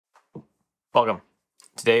Welcome.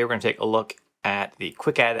 Today we're going to take a look at the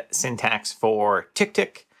quick add syntax for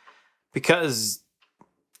TickTick, because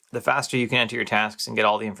the faster you can enter your tasks and get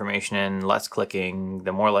all the information in, less clicking,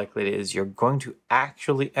 the more likely it is you're going to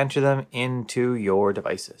actually enter them into your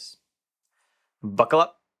devices. Buckle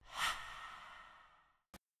up.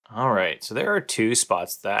 All right, so there are two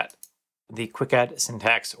spots that the quick add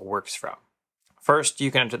syntax works from. First,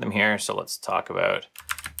 you can enter them here. So let's talk about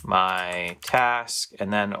my task,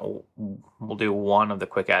 and then we'll do one of the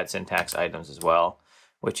quick add syntax items as well,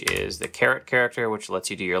 which is the caret character, which lets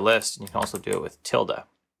you do your list. And you can also do it with tilde.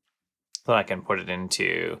 So I can put it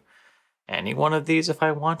into any one of these if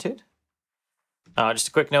I wanted. Just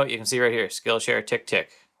a quick note, you can see right here, Skillshare TickTick.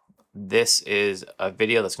 This is a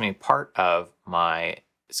video that's going to be part of my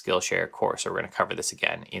Skillshare course. So we're going to cover this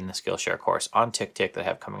again in the Skillshare course on TickTick that I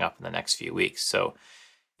have coming up in the next few weeks. So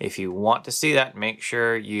if you want to see that, make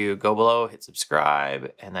sure you go below, hit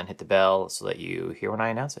subscribe, and then hit the bell so that you hear when I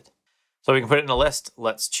announce it. So we can put it in a list.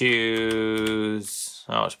 Let's choose,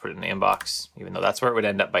 I'll just put it in the inbox, even though that's where it would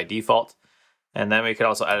end up by default. And then we could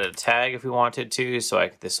also add a tag if we wanted to. So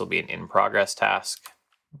this will be an in progress task.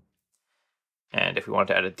 And if we want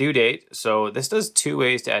to add a due date, so this does two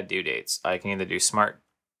ways to add due dates. I can either do smart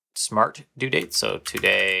due date, so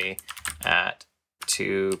today at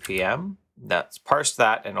 2 p.m. That's parse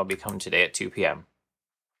that and it'll become today at 2 p.m.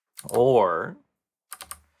 Or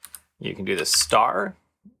you can do the star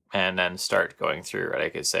and then start going through, right? I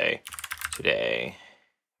could say today,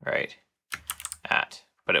 right, at,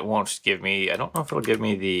 but it won't give me, I don't know if it'll give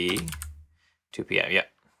me the 2 p.m. Yep.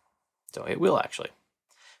 So it will actually,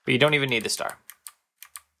 but you don't even need the star.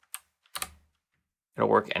 It'll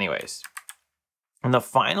work anyways. And the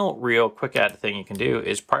final real quick add thing you can do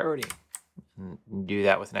is priority. Do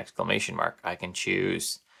that with an exclamation mark. I can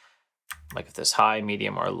choose like if this high,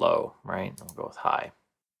 medium, or low, right? We'll go with high.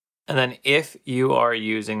 And then if you are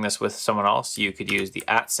using this with someone else, you could use the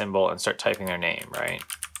 @ symbol and start typing their name, right?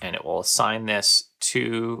 And it will assign this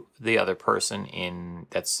to the other person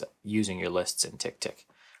that's using your lists in TickTick.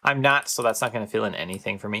 I'm not, so that's not going to fill in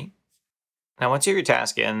anything for me. Now, once you have your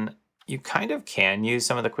task in, you kind of can use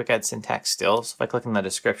some of the quick add syntax still. So if I click in the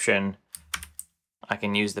description, I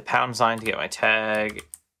can use the # sign to get my tag.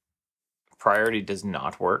 Priority does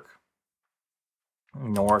not work,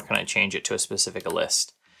 nor can I change it to a specific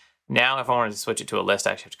list. Now, if I wanted to switch it to a list,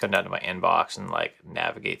 I actually have to come down to my inbox and like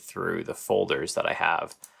navigate through the folders that I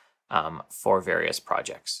have for various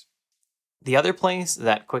projects. The other place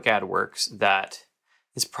that quick add works that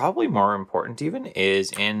is probably more important even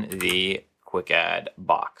is in the quick add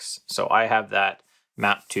box. So I have that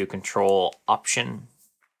map to control option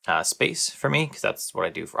space for me, because that's what I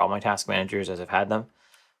do for all my task managers as I've had them.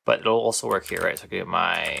 But it'll also work here, right? So I can get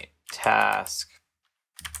my task,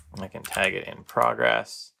 I can tag it in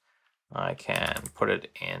progress, I can put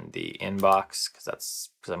it in the inbox because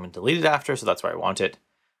I'm going to delete it after, so that's where I want it.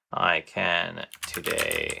 I can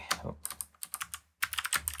today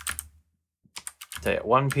at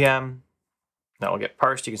 1 p.m. that will get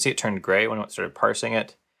parsed. You can see it turned gray when it started parsing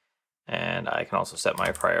it. And I can also set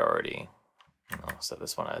my priority. I'll set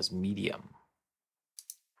this one as medium.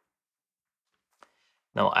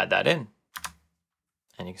 Then we'll add that in.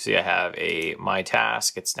 And you can see I have my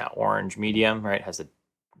task. It's now orange medium, right? It has a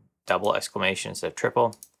double exclamation instead of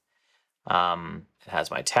triple. It has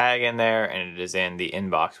my tag in there, and it is in the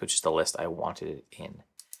inbox, which is the list I wanted it in.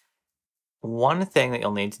 One thing that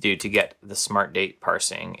you'll need to do to get the smart date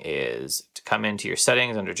parsing is to come into your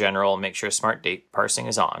settings under general, make sure smart date parsing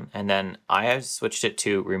is on. And then I have switched it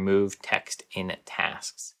to remove text in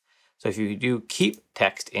tasks. So if you do keep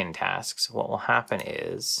text in tasks, what will happen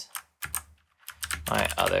is my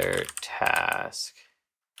other task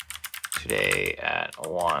today at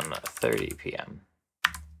 1:30 p.m.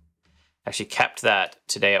 actually kept that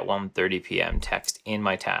today at 1:30 p.m. text in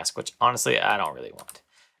my task, which honestly, I don't really want.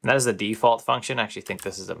 And that is the default function. I actually think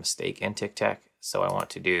this is a mistake in TickTick. So I want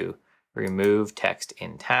to do remove text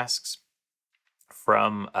in tasks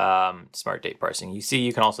from smart date parsing. You see,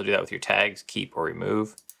 you can also do that with your tags, keep or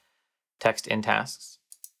remove text in tasks.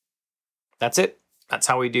 That's it. That's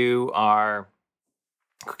how we do our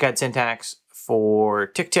quick add syntax for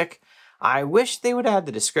TickTick. I wish they would add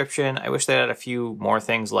the description. I wish they had a few more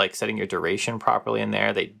things like setting your duration properly in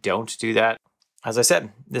there. They don't do that. As I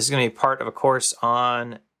said, this is going to be part of a course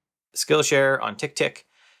on Skillshare on TickTick.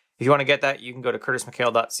 If you want to get that, you can go to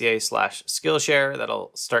curtismchale.ca/Skillshare.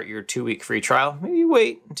 That'll start your 2-week free trial. Maybe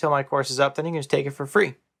wait until my course is up, then you can just take it for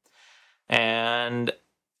free. And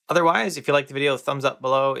otherwise, if you liked the video, thumbs up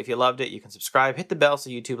below. If you loved it, you can subscribe, hit the bell so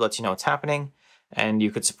YouTube lets you know what's happening. And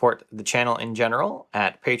you could support the channel in general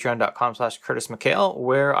at patreon.com/CurtisMcHale,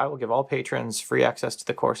 where I will give all patrons free access to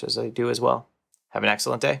the courses I do as well. Have an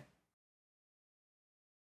excellent day.